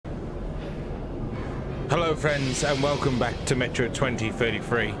Hello friends and welcome back to Metro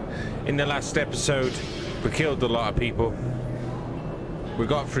 2033. In the last episode we killed a lot of people. We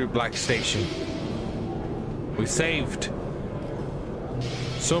got through Black Station. We saved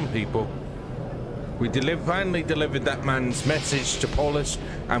some people. We finally delivered that man's message to Polis,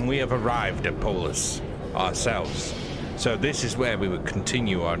 and we have arrived at Polis ourselves. So this is where we would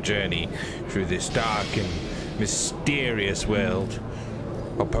continue our journey through this dark and mysterious world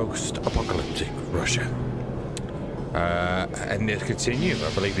of post-apocalyptic Russia. And let's continue. I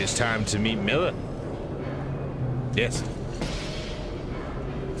believe it's time to meet Miller. Yes.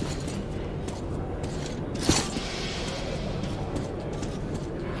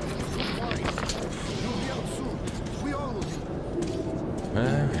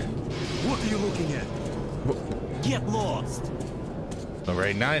 What are you looking at? Get lost. Not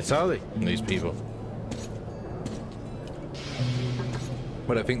very nice, are they, these people?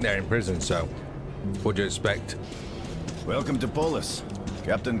 But I think they're in prison, so what do you expect? Welcome to Polis,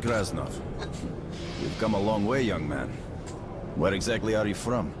 Captain Krasnov. You've come a long way, young man. Where exactly are you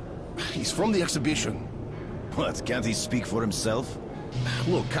from? He's from the exhibition. What, can't he speak for himself?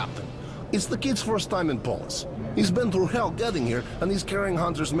 Look, Captain, it's the kid's first time in Polis. He's been through hell getting here, and he's carrying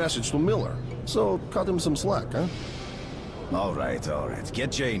Hunter's message to Miller. So, cut him some slack, huh? All right.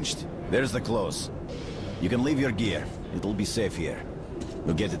 Get changed. There's the clothes. You can leave your gear. It'll be safe here.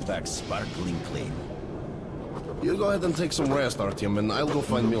 We'll get it back sparkling clean. You go ahead and take some rest, Artyom, and I'll go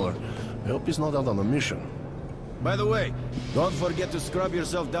find Miller. I hope he's not out on a mission. By the way, don't forget to scrub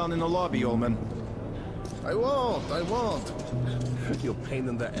yourself down in the lobby, old man. I won't. You pain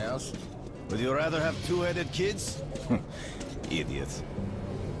in the ass. Would you rather have two-headed kids? Idiot.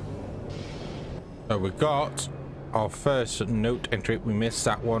 So we got our first note entry. We missed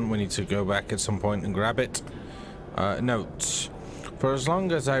that one. We need to go back at some point and grab it. Notes. For as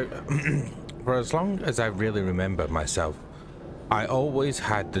long as I really remember myself, I always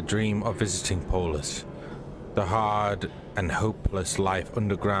had the dream of visiting Polis. The hard and hopeless life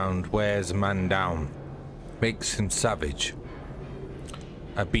underground wears a man down, makes him savage,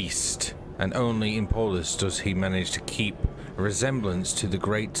 a beast, and only in Polis does he manage to keep a resemblance to the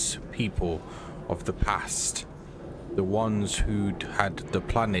great people of the past, the ones who'd had the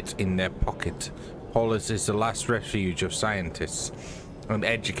planet in their pocket. Polis is the last refuge of scientists and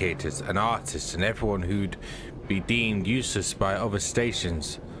educators and artists and everyone who'd be deemed useless by other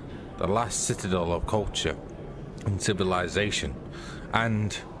stations, the last citadel of culture and civilization.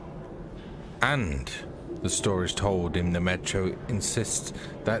 And the stories told in the Metro insist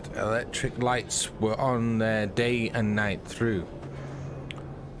that electric lights were on there day and night through,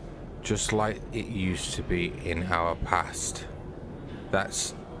 just like it used to be in our past.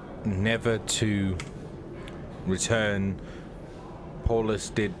 That's never to return. Polis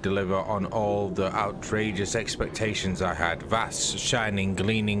did deliver on all the outrageous expectations I had. Vast, shining,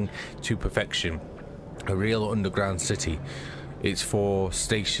 gleaming to perfection. A real underground city. Its 4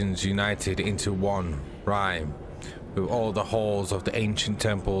 stations united into one rhyme, with all the halls of the ancient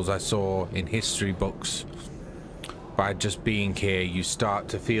temples I saw in history books. By just being here, you start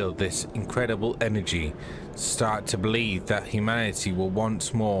to feel this incredible energy, start to believe that humanity will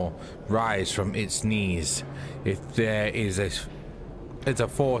once more rise from its knees. If there is a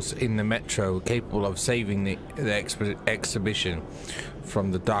force in the Metro capable of saving the exhibition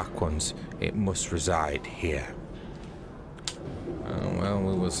from the Dark Ones, it must reside here. Well,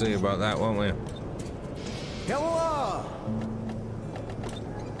 we will see about that, won't we? Hello!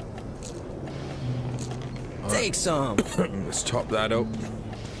 Take some. Let's top that up.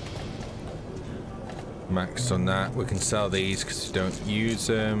 Max on that. We can sell these because we don't use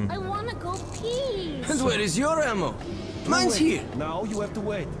them. I wanna go pee. And where is your ammo? Mine's here. Now you have to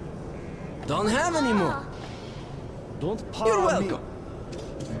wait. Don't have any more. Don't power You're welcome.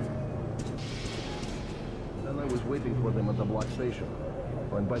 Then I was waiting for them at the Black Station.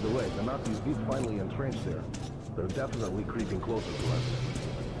 Oh, and by the way, the Nazis did finally entrench there. They're definitely creeping closer to us.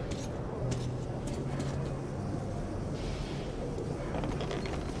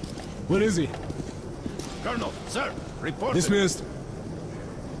 Where is he? Colonel, sir, report. Dismissed.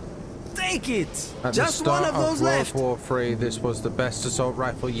 Take it. At Just the one start of those left. World War III, this was the best assault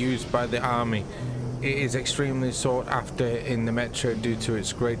rifle used by the army. It is extremely sought after in the Metro due to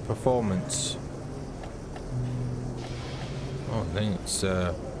its great performance. Oh, I think it's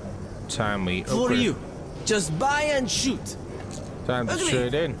time we For upgrade. you. Just buy and shoot. Time to Ugly.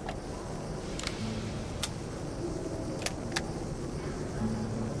 trade in.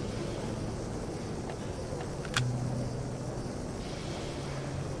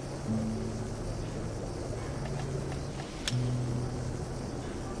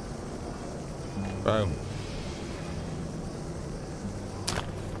 Boom.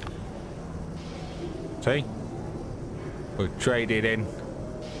 See? We've traded in.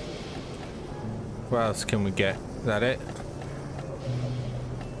 What else can we get? Is that it?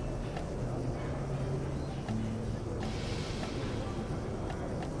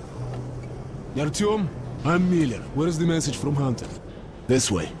 Artyom, I'm Miller. Where's the message from Hunter?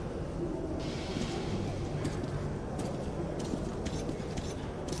 This way.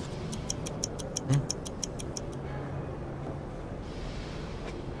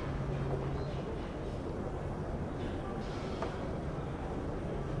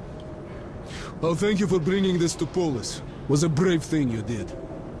 Well, thank you for bringing this to Polis. Was a brave thing you did.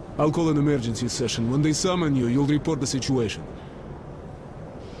 I'll call an emergency session. When they summon you, you'll report the situation.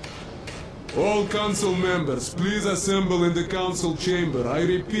 All council members, please assemble in the council chamber. I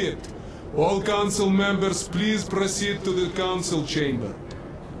repeat, all council members, please proceed to the council chamber.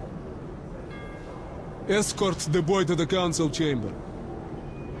 Escort the boy to the council chamber.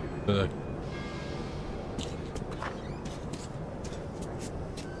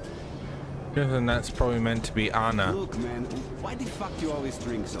 And that's probably meant to be Anna. Look, man, why the fuck do you always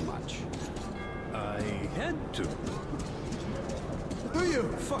drink so much? I had to. Do you?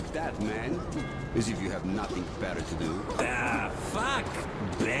 Fuck that, man. As if you have nothing better to do. Ah, fuck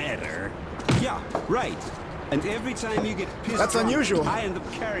better. Yeah, right. And every time you get pissed That's drunk, unusual. I end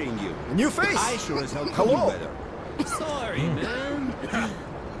up carrying you. A new face! I sure as hell do Hello. better. Sorry, man.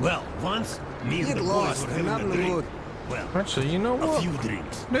 Well, once me and Get the boys lost. were I'm not having in a the drink. mood. Well, Actually, you know a what? few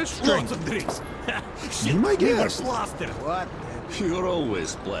drinks. Let's drink. Lots of drinks. Be my We were guest. plastered. What? You're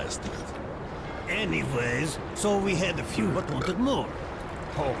always plastered. Anyways, so we had a few but wanted more.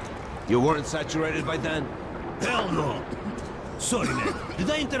 Oh, you weren't saturated by then? Hell no. Sorry, man. Did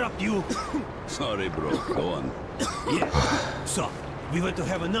I interrupt you? Sorry, bro. Go on. Yeah. So, we went to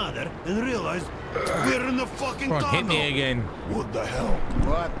have another and realized we're in the fucking Come on, hit me tunnel. again. What the hell?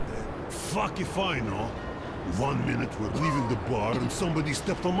 What? Fuck if I know. 1 minute we're leaving the bar and somebody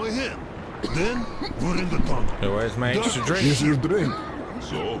stepped on my hand. Then we're in the tunnel. So where's my extra drink? Here's your drink.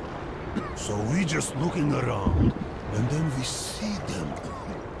 So we just looking around, and then we see them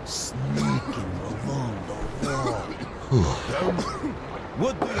sneaking along the wall.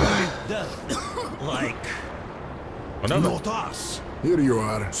 What do you mean that? Like, Another. Not us. Here you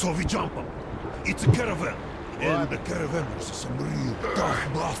are. So we jump them. It's a caravan. And the caravanners are some real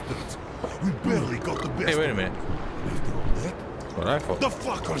tough bastards. We barely got the best. Hey, wait a of them. minute. After all that, That's what I thought. the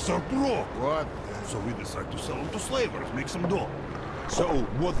fuckers are broke. What? So we decide to sell them to slavers, make some dough. So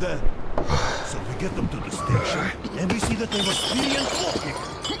what then? So we get them to the station, and we see that they were speedy and talking.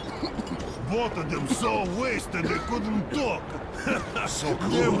 Both of them so wasted they couldn't talk. So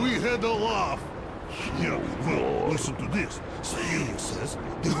then we had a laugh. Yeah, well, listen to this. Speedy says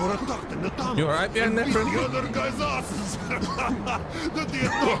they were attacked in the tunnel. You alright behind there, and friend? the other guy's asses. That the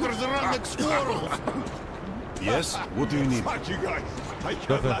attackers run like squirrels. Yes? What do you need? Fuck you guys. I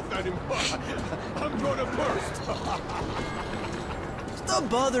can't laugh anymore. I'm gonna burst. Stop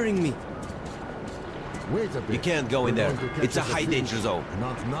bothering me. Wait a bit. You can't go in We're there. going to catch It's a us high fish. danger zone. And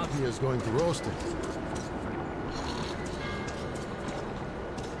Aunt Nadia is going to roast it.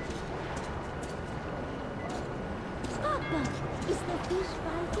 Papa, is the fish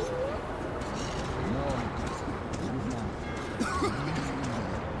biting yet?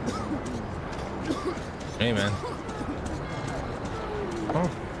 Hey, man. Oh,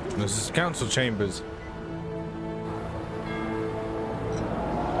 this is council chambers.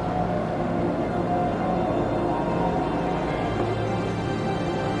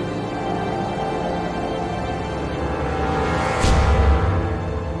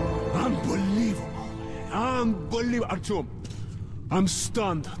 Unbelievable. Unbelievable. Artyom, I'm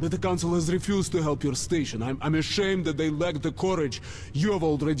stunned that the council has refused to help your station. I'm ashamed that they lack the courage you have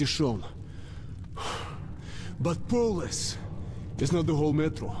already shown. But Polis is not the whole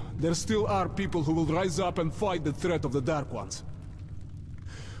metro. There still are people who will rise up and fight the threat of the Dark Ones.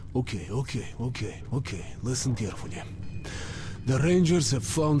 Okay. Listen carefully. The Rangers have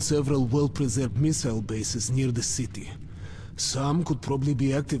found several well-preserved missile bases near the city. Some could probably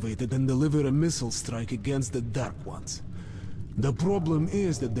be activated and deliver a missile strike against the Dark Ones. The problem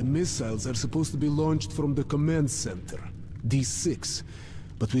is that the missiles are supposed to be launched from the command center, D6,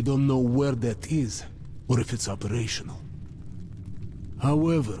 but we don't know where that is, or if it's operational.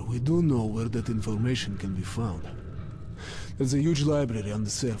 However, we do know where that information can be found. There's a huge library on the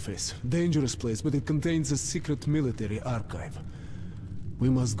surface. Dangerous place, but it contains a secret military archive. We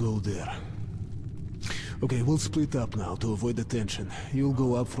must go there. Okay, we'll split up now to avoid the tension. You'll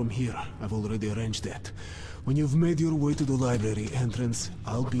go up from here. I've already arranged that. When you've made your way to the library entrance,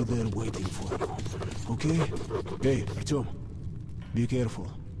 I'll be there waiting for you. Okay? Hey, Artyom, be careful.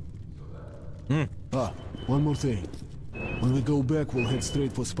 One more thing. When we go back, we'll head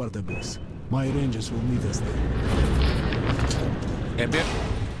straight for Sparta base. My rangers will meet us there. Yep.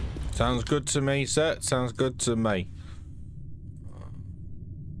 Sounds good to me, sir. Sounds good to me.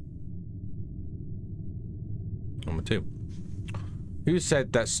 Number 2. Who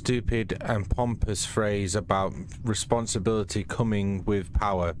said that stupid and pompous phrase about responsibility coming with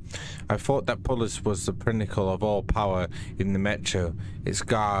power? I thought that Polis was the pinnacle of all power in the metro. Its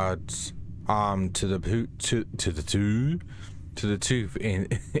guards armed to the tooth in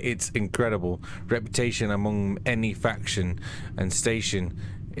its incredible reputation among any faction and station,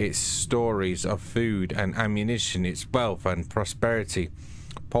 its stories of food and ammunition, its wealth and prosperity.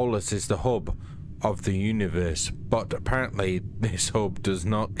 Polis is the hub of the universe, but apparently this hub does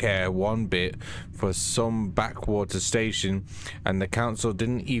not care one bit for some backwater station, and the council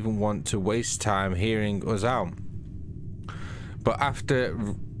didn't even want to waste time hearing us out. But after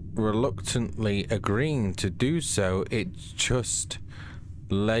reluctantly agreeing to do so, it just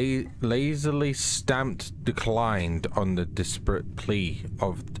lazily stamped declined on the desperate plea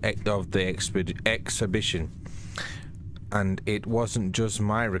of the exhibition. And it wasn't just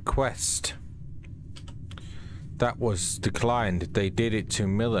my request that was declined. They did it to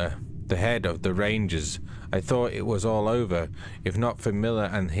Miller, the head of the Rangers. I thought it was all over. If not for Miller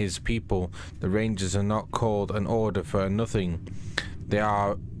and his people, the Rangers are not called an order for nothing. They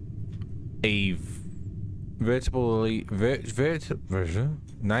are a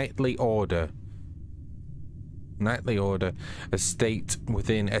nightly order, a state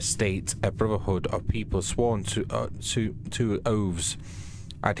within a state, a brotherhood of people sworn to oaths,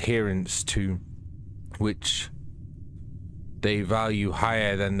 adherence to which they value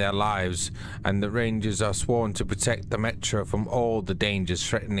higher than their lives, and the Rangers are sworn to protect the metro from all the dangers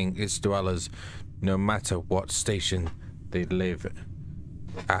threatening its dwellers, no matter what station they live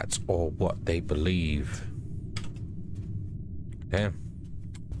at or what they believe. Damn.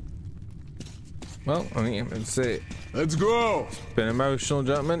 Well, I mean, that's it. Let's go! It's been emotional,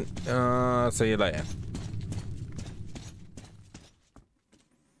 gentlemen. See you later.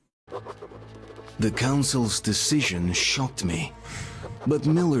 The council's decision shocked me, but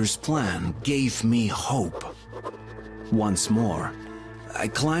Miller's plan gave me hope. Once more, I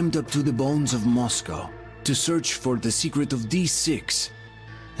climbed up to the bones of Moscow to search for the secret of D6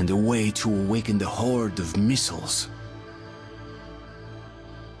 and a way to awaken the horde of missiles.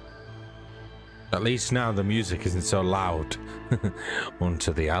 At least now the music isn't so loud.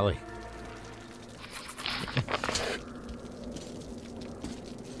 Onto the alley.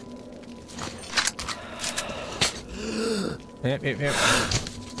 Yep.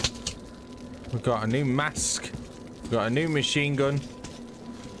 We've got a new mask. We've got a new machine gun.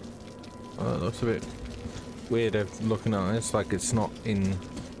 Oh, it looks a bit weird looking at this, like it's not in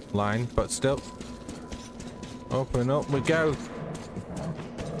line, but still. Open up we go.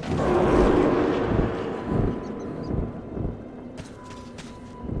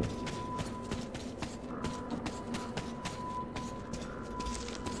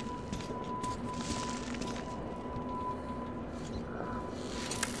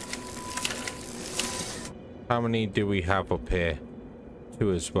 How many do we have up here?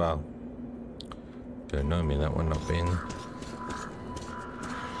 2 as well. Don't know me, that one not being.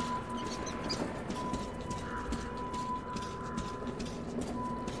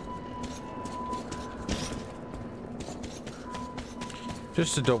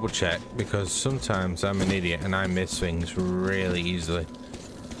 Just to double check, because sometimes I'm an idiot and I miss things really easily.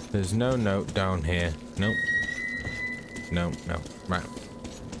 There's no note down here. Nope. No. Right.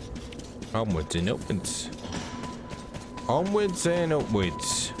 Onwards and upwards. Onwards and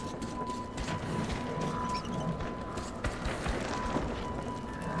upwards.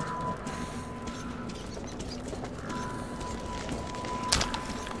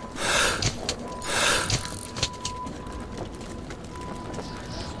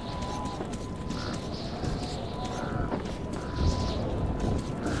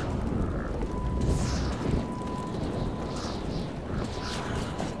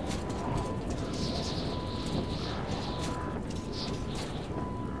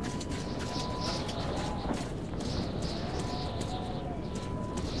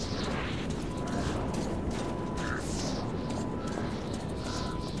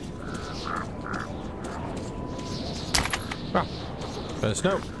 First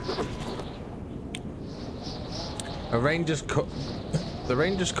note. The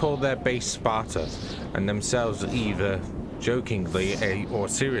Rangers call their base Sparta, and themselves either jokingly or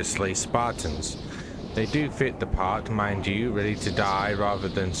seriously Spartans. They do fit the part, mind you, ready to die rather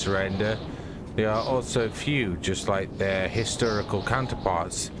than surrender. They are also few, just like their historical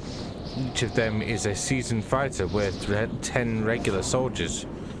counterparts. Each of them is a seasoned fighter with 10 regular soldiers,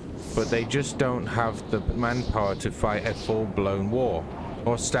 but they just don't have the manpower to fight a full-blown war,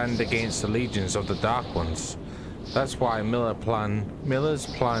 or stand against the legions of the Dark Ones. That's why Miller's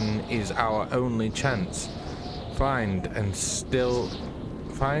plan is our only chance. Find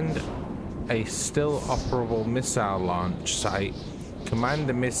a still operable missile launch site, command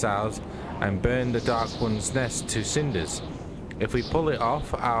the missiles, and burn the Dark One's nest to cinders. If we pull it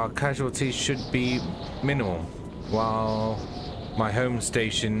off, our casualties should be minimal, while my home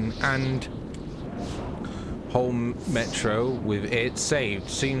station and home metro with it saved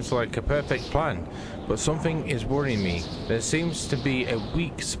seems like a perfect plan. But something is worrying me. There seems to be a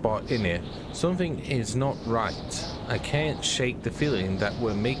weak spot in it. Something is not right. I can't shake the feeling that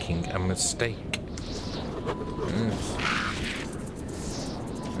we're making a mistake.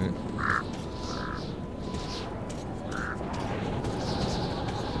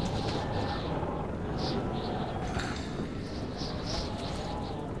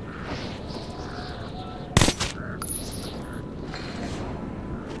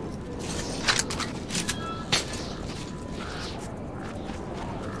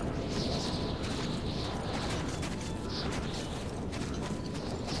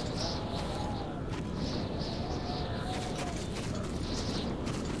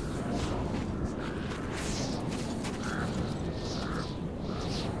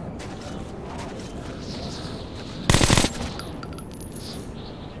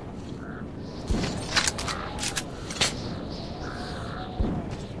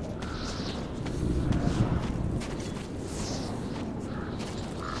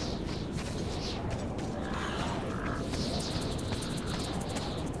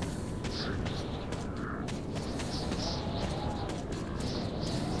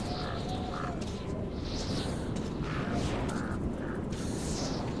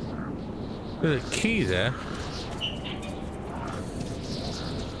 There's a key there.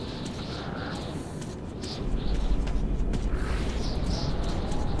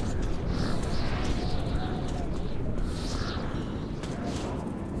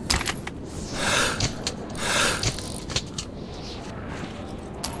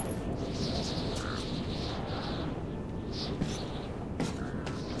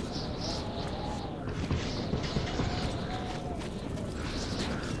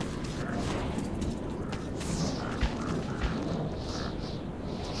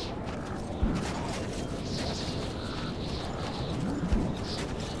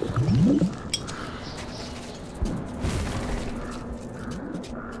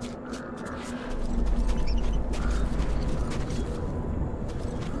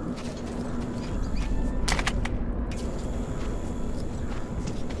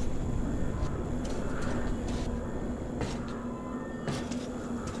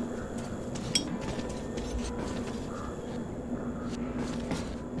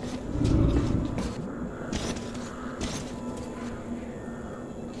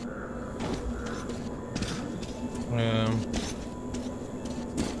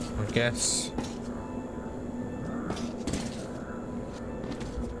 I guess.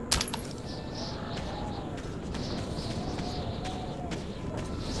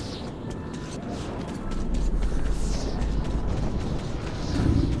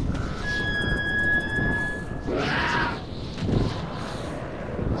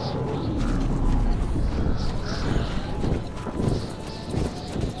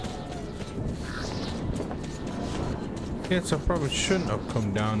 Yes, I probably shouldn't have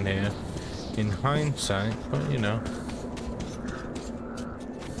come down here in hindsight, but you know.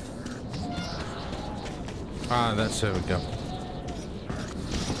 Ah, that's there we go.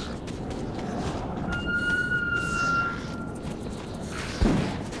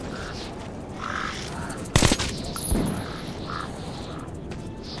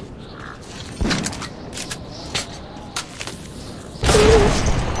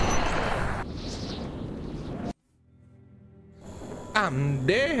 I'm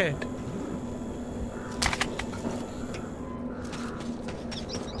dead.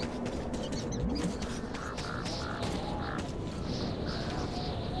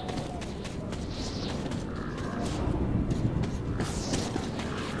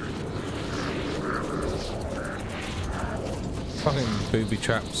 Fucking booby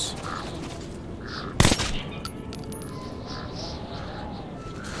traps.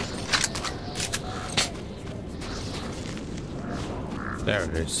 There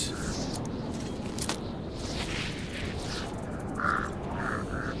it is.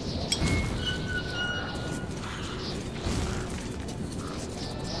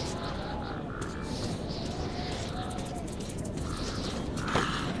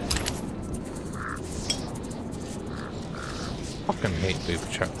 fucking hate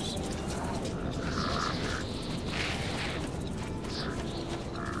booby traps.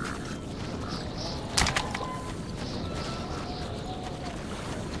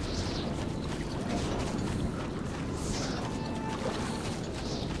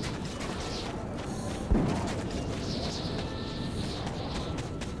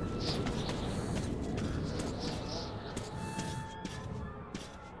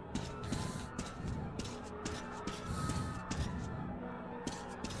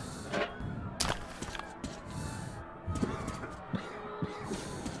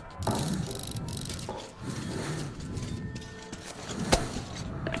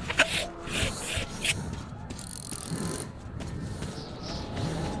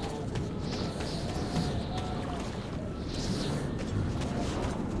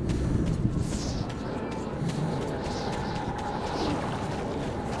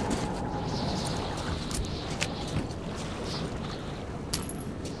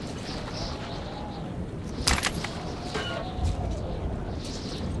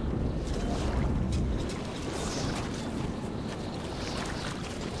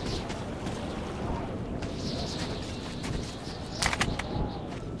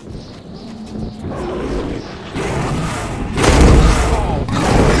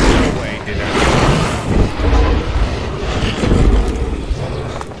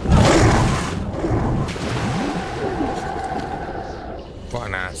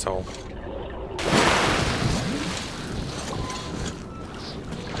 Asshole.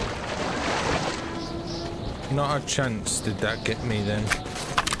 Not a chance did that get me then.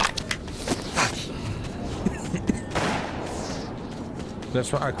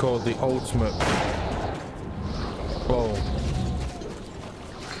 That's what I call the ultimate blow.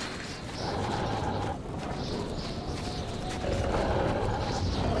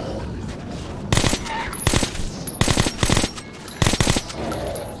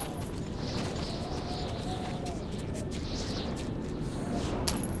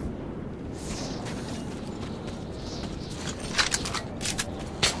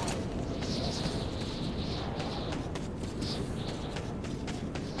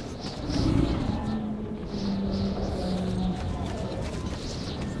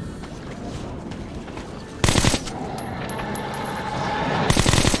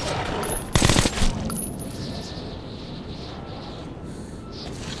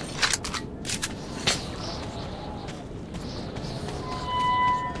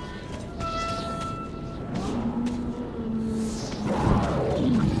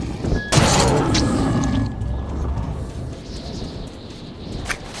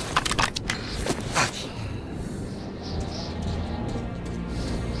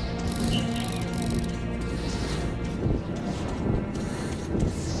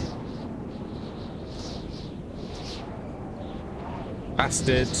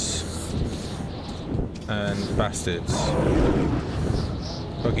 Bastards and bastards.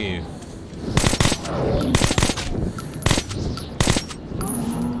 Fuck you.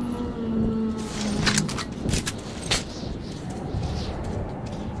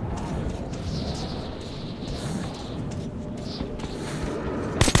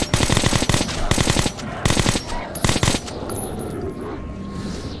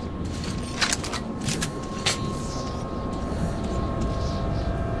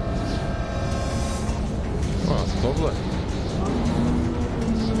 Lovely.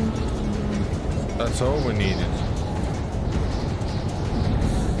 That's all we needed.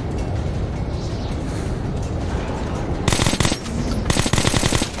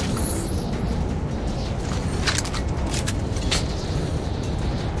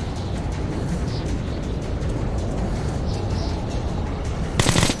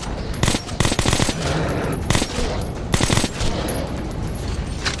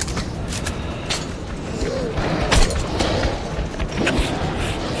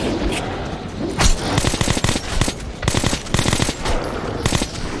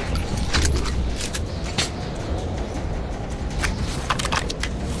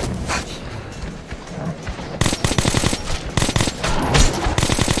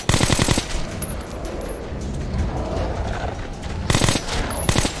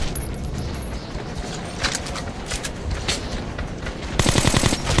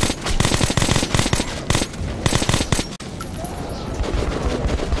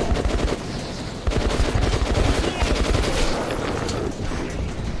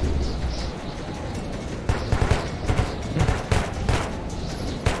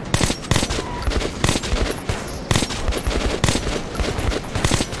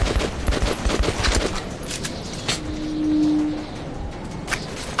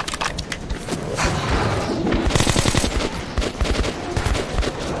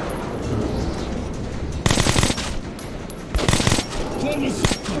 Hold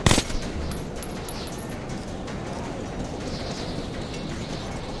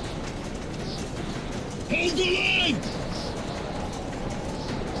the line!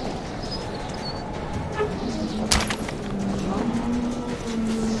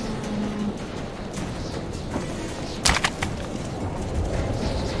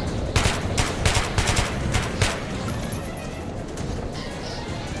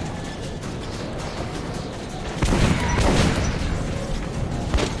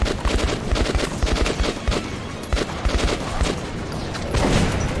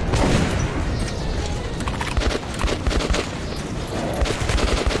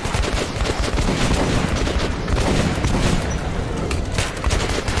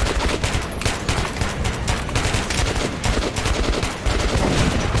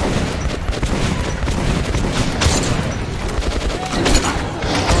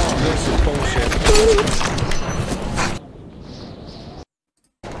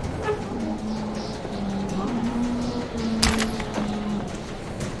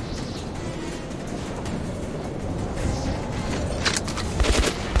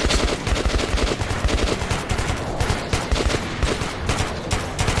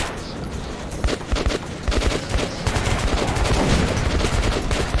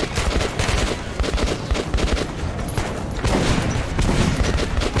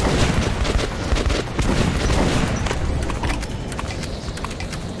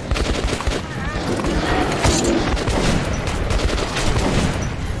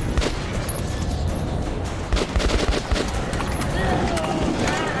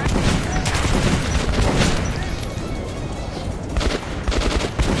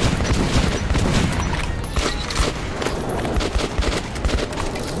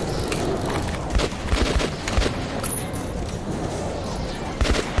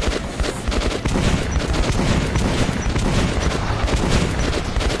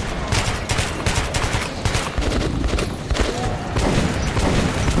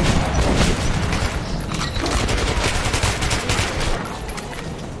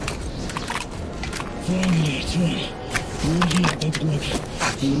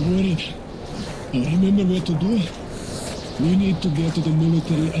 Remember what to do? We need to get to the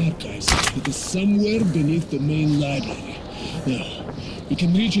military archives. It is somewhere beneath the main library. Now, we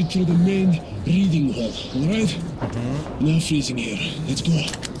can reach it through the main reading hall, alright? Now freezing here. Let's go.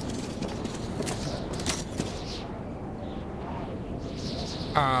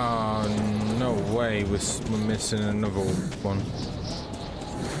 No way, we're missing another one.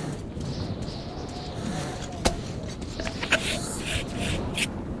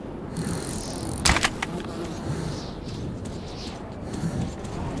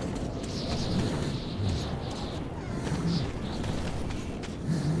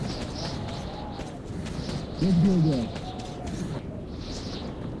 Let's go there.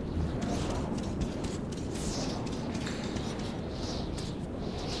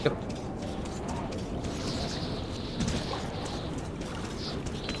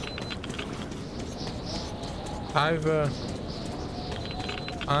 Either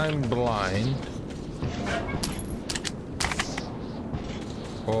I'm blind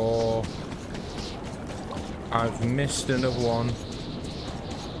or I've missed another one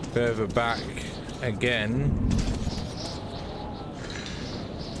further back again.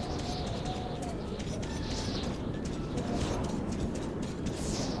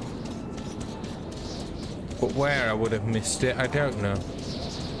 But where I would have missed it, I don't know.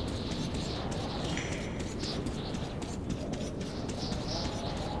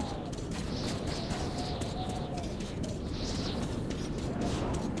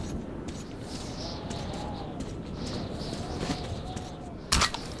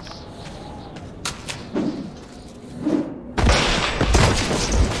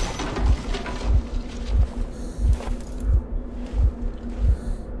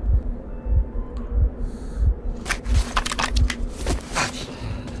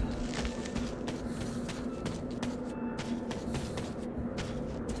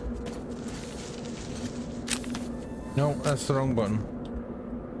 No, that's the wrong button.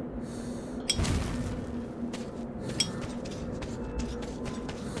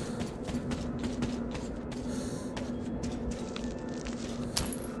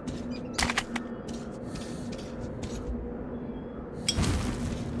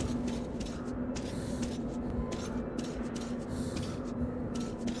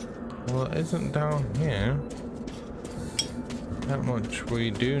 Well, it isn't down here. That much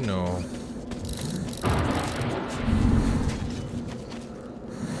we do know.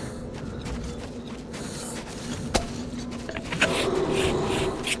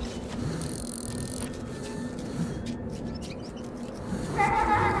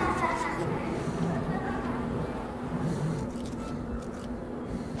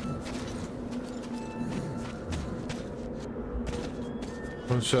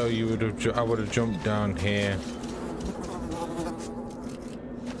 So you would have, I would have jumped down here.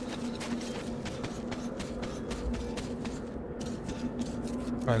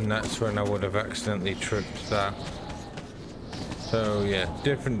 And that's when I would have accidentally tripped that. So yeah,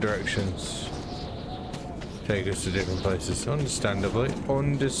 different directions take us to different places. Understandably.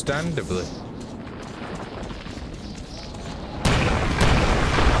 Understandably.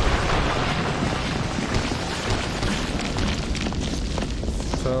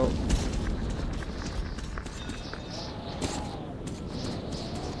 So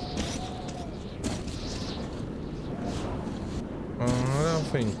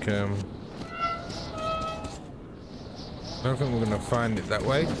I don't think we're gonna find it that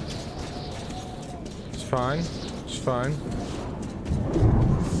way. It's fine. It's fine.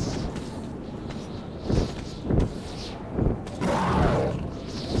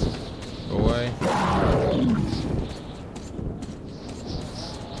 Go away.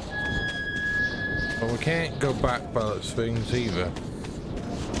 But we can't go back by those things either.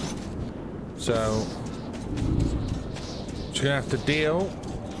 So we're gonna have to deal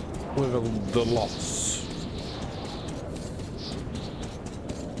with the loss.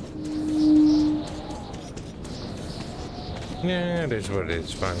 Yeah, it is what it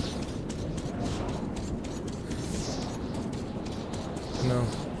is, fine. No.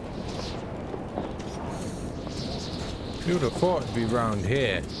 You would have thought it'd be round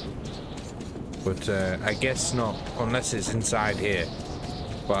here. But I guess not, unless it's inside here.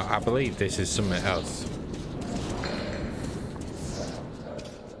 But I believe this is something else.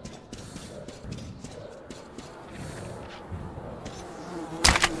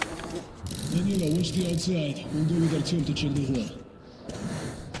 Danilo, watch the outside. We'll go with our team to check the hole.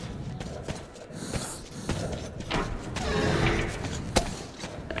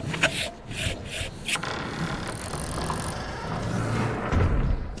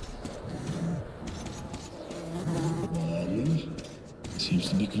 Seems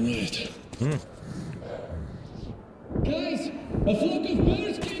to be quiet. Guys, a flock of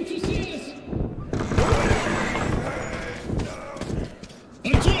birds came to see us.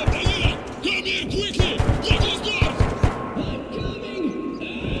 I'm trapped, Danilo! Come here quickly! Lock these doors! I'm coming!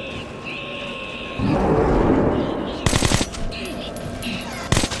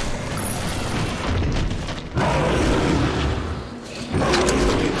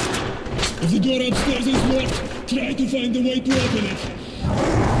 If the door upstairs is locked, try to find a way to open it.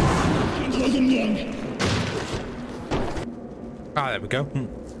 Can't hold them long. Ah, there we go.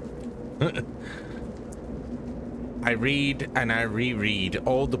 I read and I reread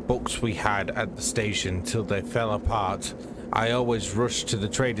all the books we had at the station till they fell apart. I always rushed to the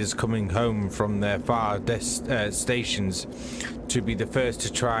traders coming home from their far stations to be the first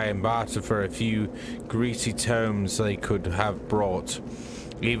to try and barter for a few greasy tomes they could have brought,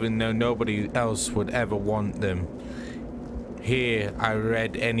 even though nobody else would ever want them. Here I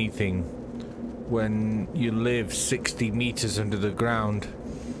read anything. When you live 60 meters under the ground,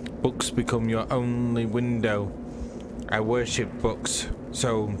 books become your only window. I worship books,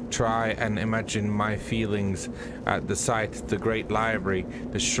 so try and imagine my feelings at the sight of the great library,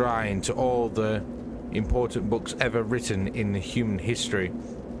 the shrine to all the important books ever written in human history.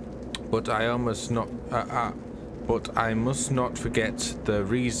 But I must not forget the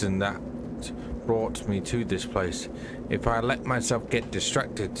reason that brought me to this place. If I let myself get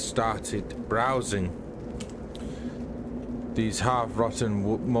distracted, started browsing these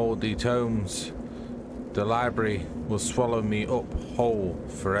half-rotten, moldy tomes, the library will swallow me up whole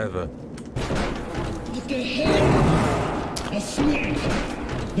forever. What the hell? A snake!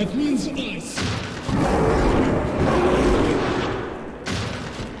 That means ice!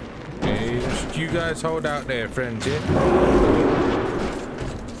 Hey, just you guys hold out there, friends, yeah?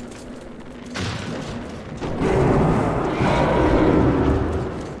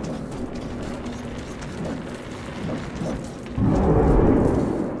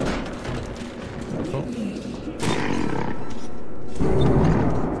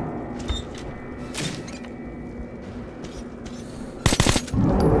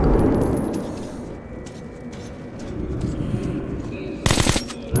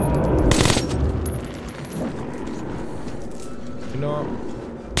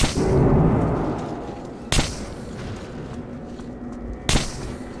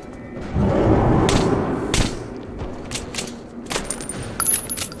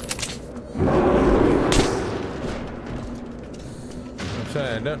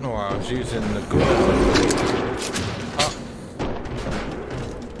 I don't know why I was using the gun. Oh.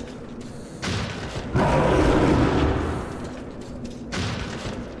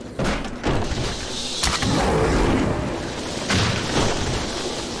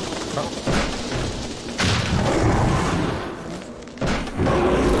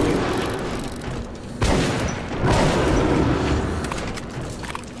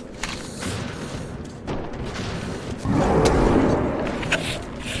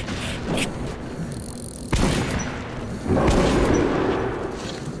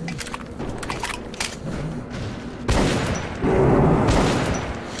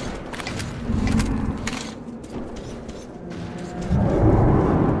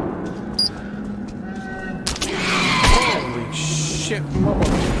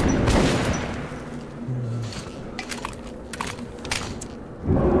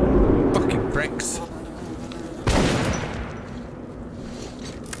 Fucking bricks.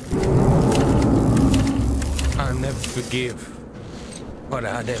 I'll never forgive, but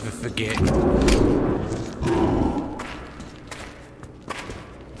I'll never forget.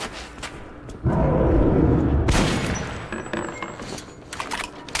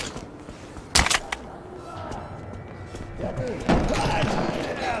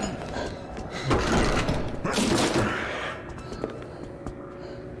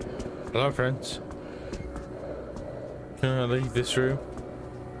 Hello, friends. Can I leave this room?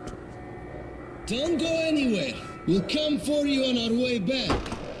 Don't go anywhere. We'll come for you on our way back.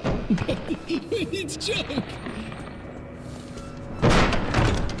 It's a joke.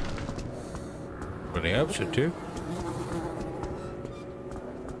 Really hope so too.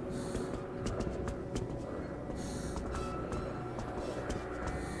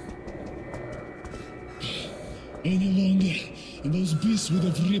 Any longer, and those beasts would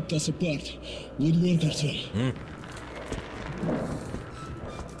have ripped us apart. Good work, Arthur.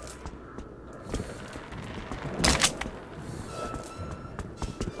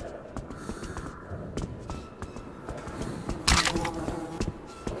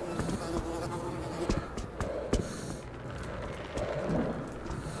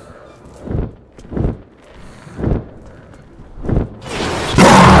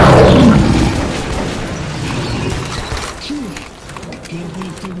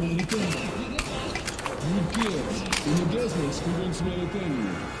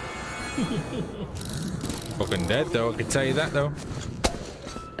 Fucking dead though, I can tell you that though.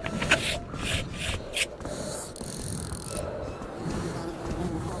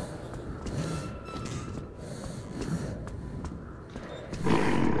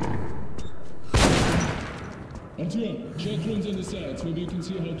 Arthur, check runs on the sides. Maybe you can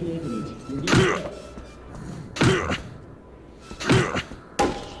see how to open it. You're doing it.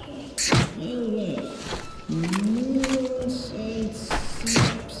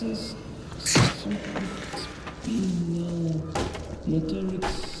 motoric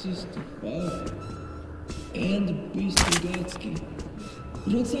system, wow. And the beast Gatsky.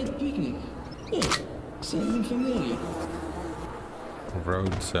 Roadside picnic. Oh, something familiar.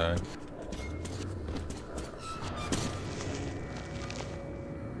 Roadside.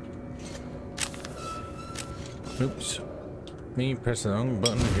 Oops. Me pressing the wrong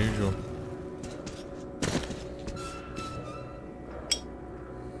button as usual.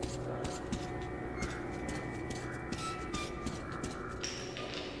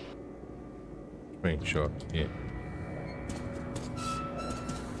 Screenshot, yeah.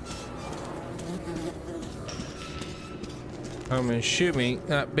 I'm assuming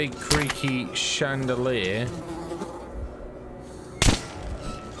that big creaky chandelier .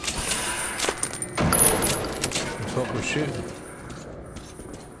 That's what we're shooting.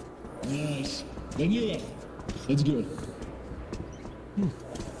 Nice. Daniela, let's go.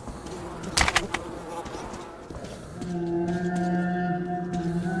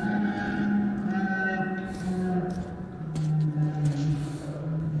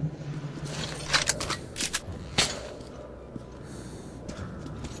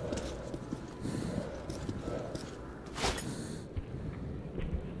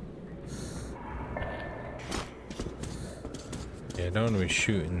 I don't want to be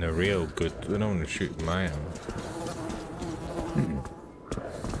shooting the real good. I don't want to shoot my own.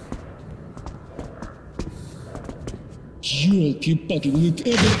 You'll keep fucking will it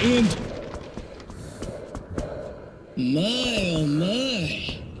ever end? My, oh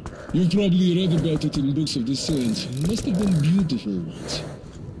my. You've probably read about it in books of the saints. It must have been beautiful ones.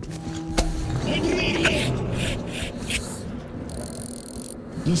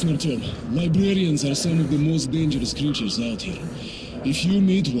 Listen, Artyom, librarians are some of the most dangerous creatures out here. If you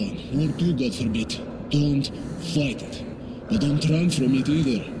meet one, or two, God forbid, don't fight it. But don't run from it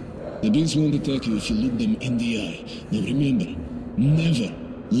either. The beings won't attack you if you look them in the eye. Now remember, never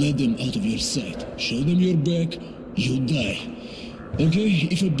let them out of your sight. Show them your back, you die. Okay?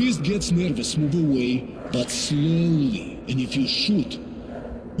 If a beast gets nervous, move away, but slowly. And if you shoot,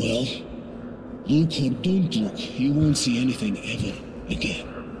 well, look or don't look, you won't see anything ever again.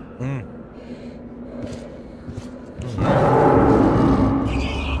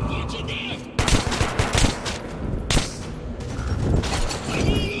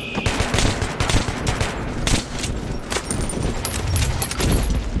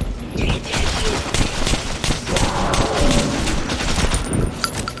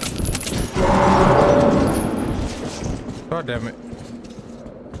 God damn it.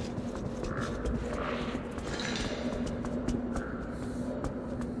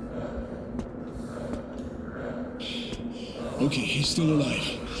 Okay, he's still alive.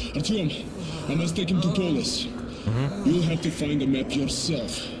 Artyom, I must take him to Polis. You'll have to find the map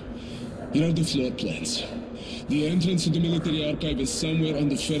yourself. Here are the floor plans. The entrance to the military archive is somewhere on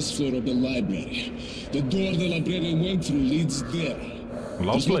the first floor of the library. The door the librarian went through leads there.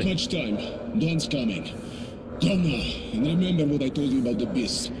 There's not much time. Dawn's coming. Come now, and remember what I told you about the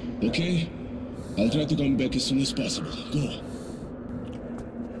beast, okay? I'll try to come back as soon as possible. Go.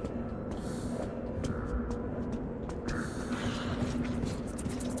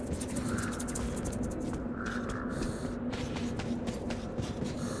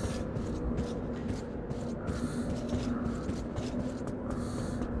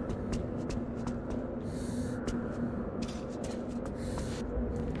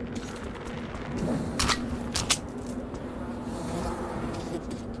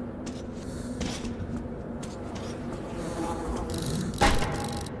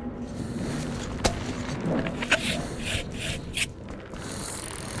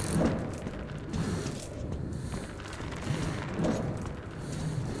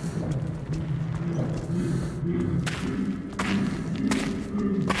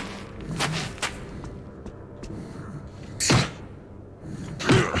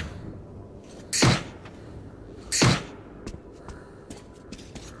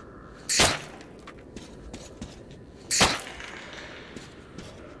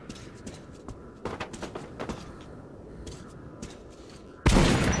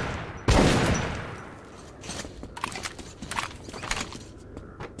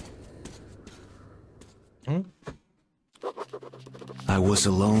 I was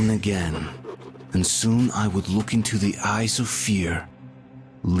alone again, and soon I would look into the eyes of fear,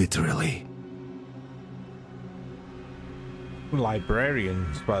 literally.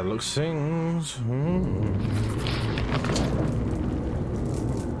 Librarians, by the looks of things.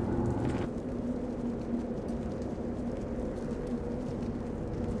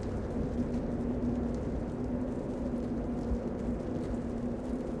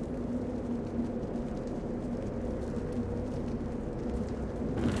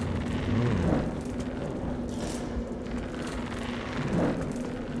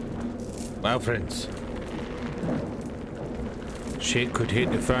 Well, friends, shit could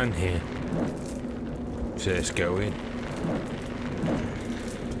hit the fan here. So let's go in.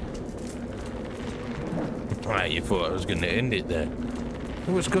 Right, you thought I was going to end it there.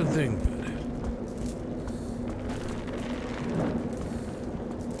 It was a good thing, but...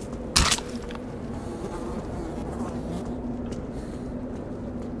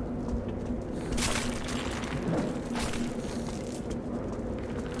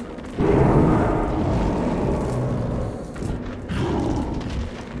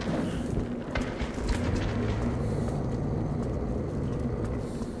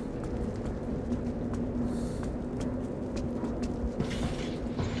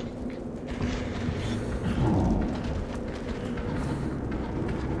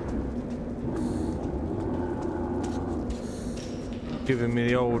 giving me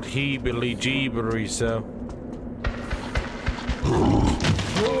the old heebly-jeebery, so...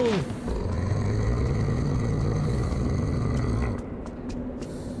 Whoa!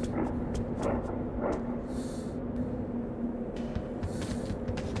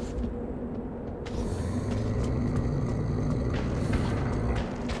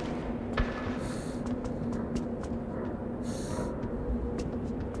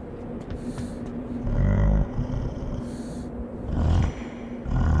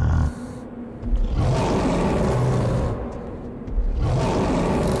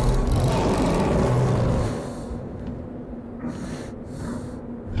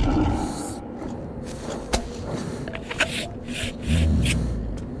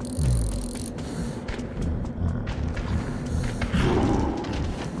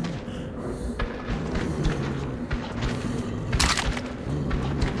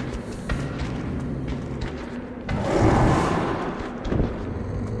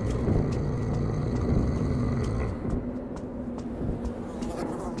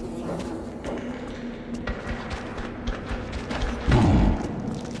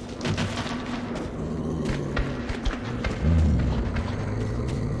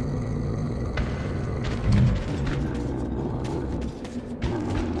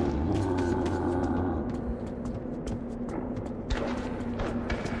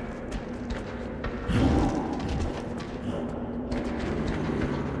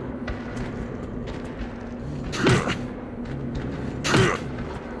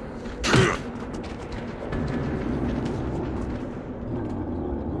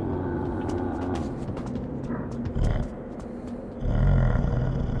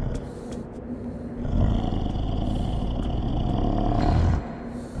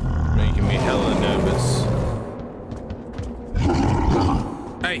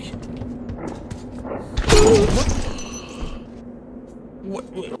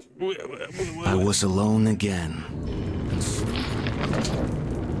 I was alone again.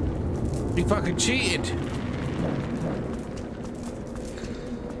 You fucking cheated.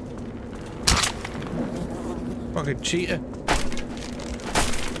 Fucking cheater.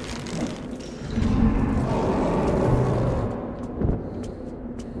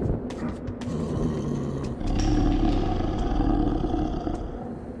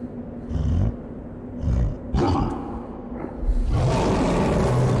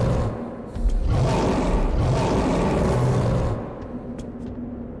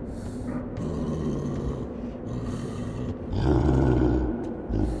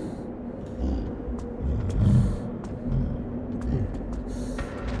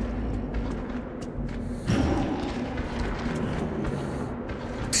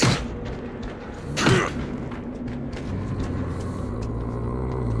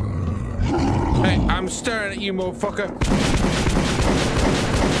 I'm staring at you, motherfucker.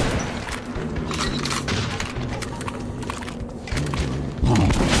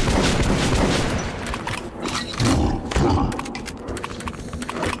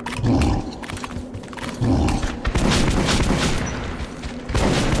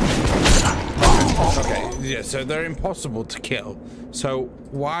 Okay, yeah, so they're impossible to kill. So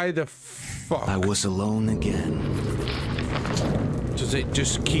why the fuck? I was alone again. Does it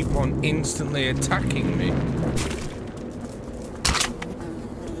just keep on instantly attacking me?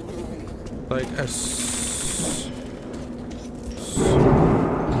 Like a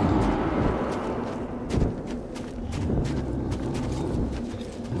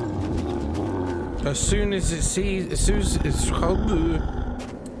as soon as it sees, as soon as it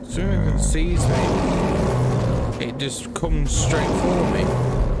sees me, it just comes straight for me.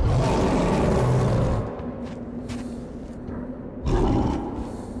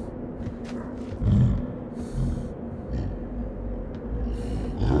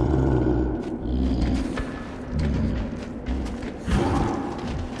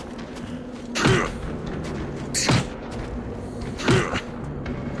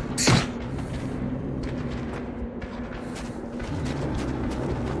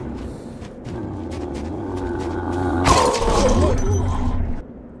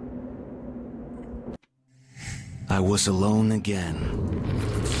 I was alone again.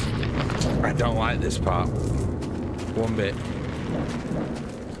 I don't like this part. One bit.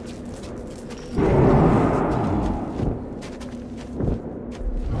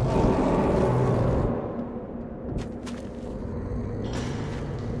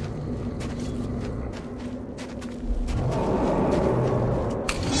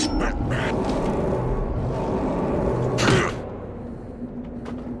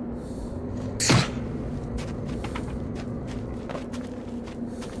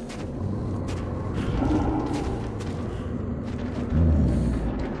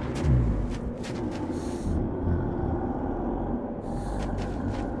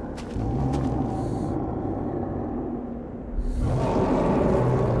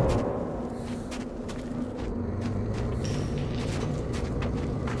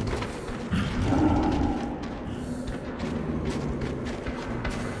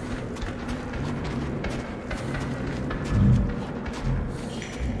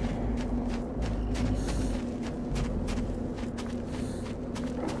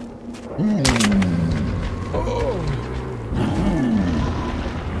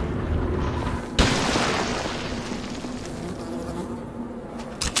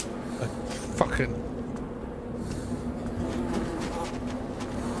 Fucking.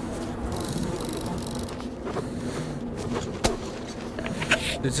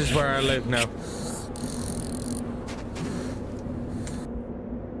 This is where I live now.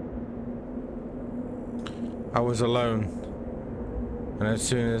 I was alone. And as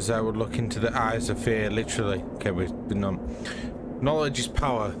soon as I would look into the eyes of fear, literally, okay, we've been on. Knowledge is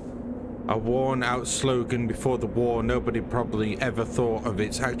power. A worn-out slogan before the war. Nobody probably ever thought of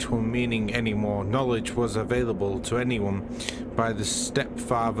its actual meaning anymore. Knowledge was available to anyone. My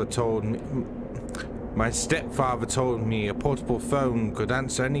stepfather told me a portable phone could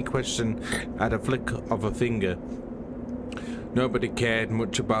answer any question at a flick of a finger. Nobody cared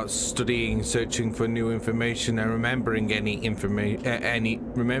much about studying, searching for new information, and remembering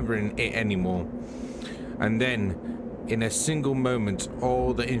remembering it anymore. And then, in a single moment,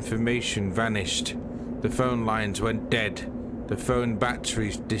 all the information vanished. The phone lines went dead, the phone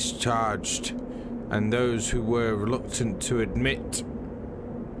batteries discharged, and those who were reluctant to admit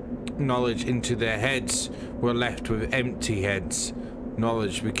knowledge into their heads were left with empty heads.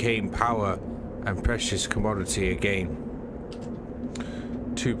 Knowledge became power and precious commodity again.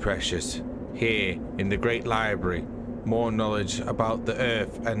 Too precious. Here, in the great library, more knowledge about the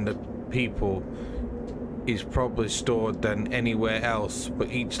Earth and the people is probably stored than anywhere else,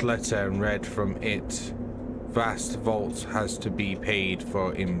 but each letter and read from its vast vaults has to be paid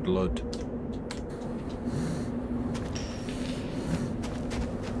for in blood.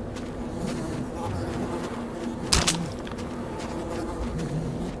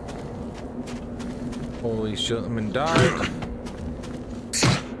 All these gentlemen died.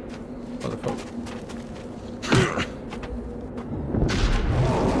 What the fuck?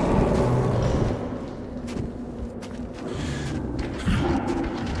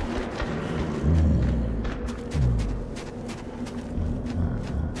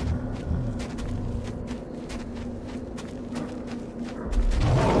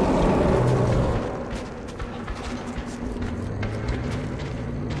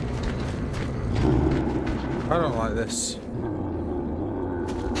 I don't like this.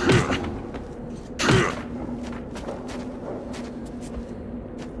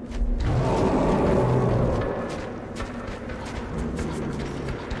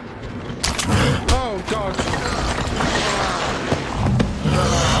 Oh God.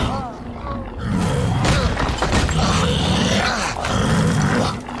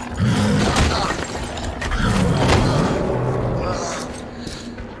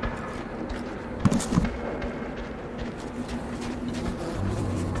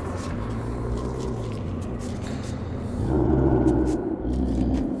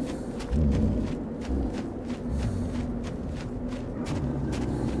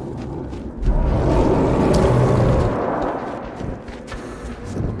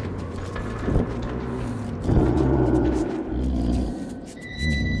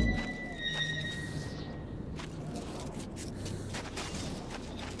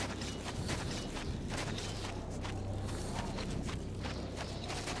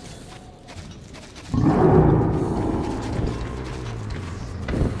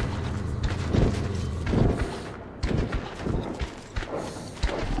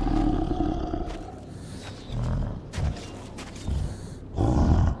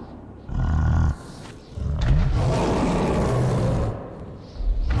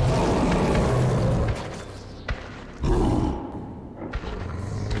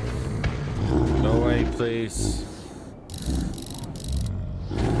 Please.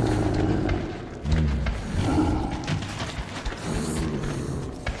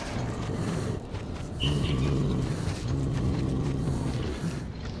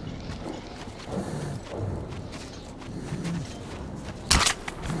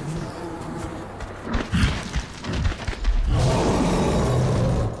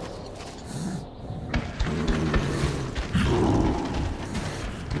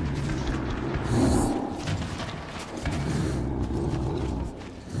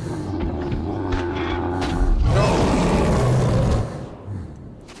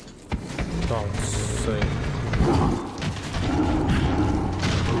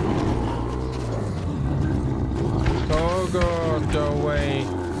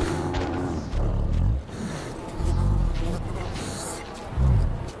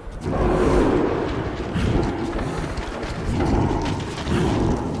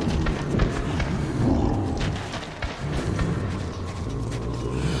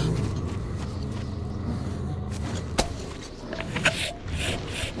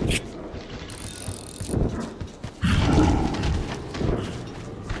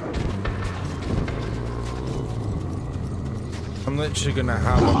 I'm literally gonna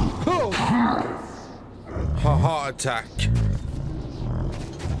have a heart attack.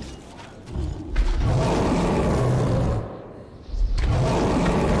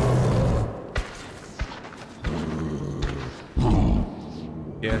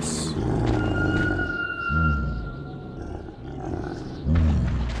 Yes.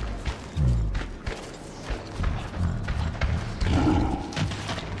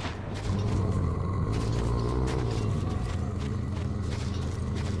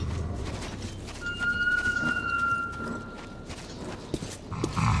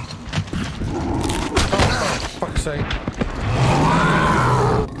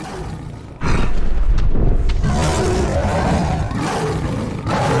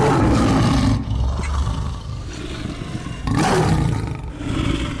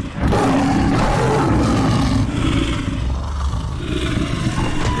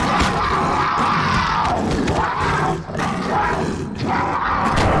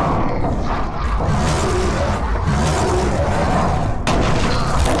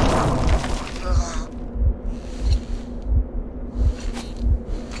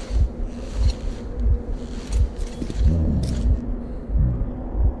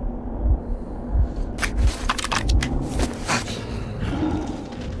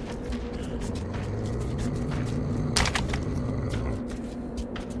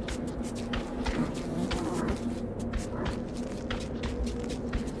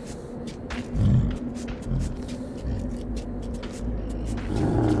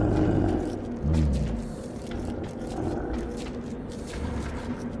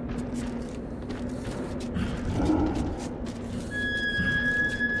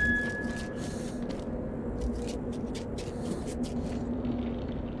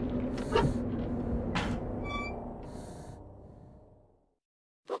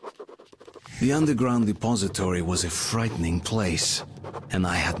 The underground depository was a frightening place, and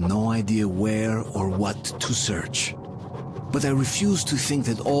I had no idea where or what to search. But I refused to think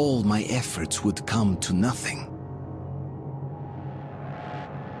that all my efforts would come to nothing.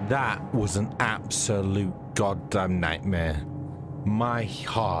 That was an absolute goddamn nightmare. My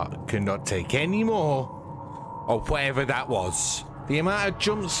heart could not take any more of whatever that was. The amount of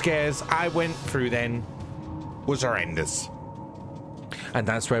jump scares I went through then was horrendous. And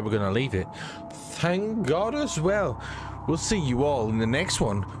that's where we're going to leave it. Thank God as well. We'll see you all in the next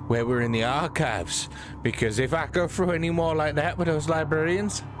one where we're in the archives. Because if I go through any more like that with those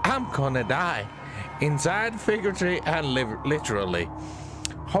librarians, I'm gonna die. Inside, figuratively, and literally.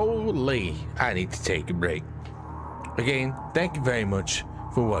 Holy, I need to take a break. Again, thank you very much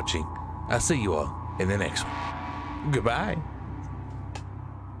for watching. I'll see you all in the next one. Goodbye.